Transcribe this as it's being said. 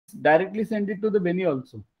directly send it to the Benny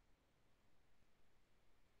also.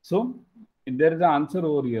 So there is an answer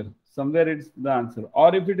over here. Somewhere it's the answer.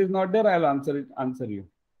 Or if it is not there, I'll answer you.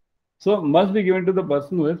 So must be given to the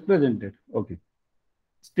person who has presented. Okay.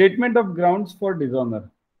 Statement of grounds for dishonor.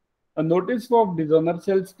 A notice of dishonor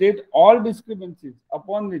shall state all discrepancies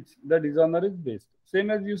upon which the dishonor is based. Same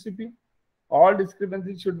as UCP. All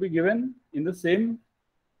discrepancies should be given in the same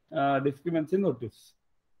discrepancy notice.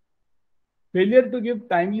 Failure to give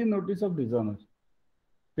timely notice of dishonor.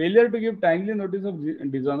 Failure to give timely notice of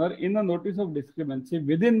dishonor in a notice of discrepancy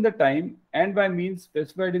within the time and by means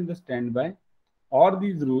specified in the standby or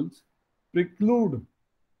these rules preclude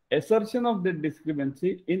assertion of the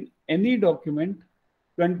discrepancy in any document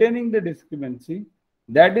containing the discrepancy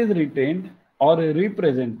that is retained or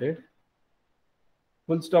represented.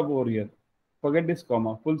 Full stop over here. Forget this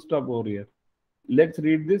comma. Full stop over here. Let's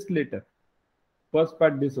read this later. First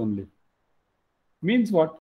part this only. Means what?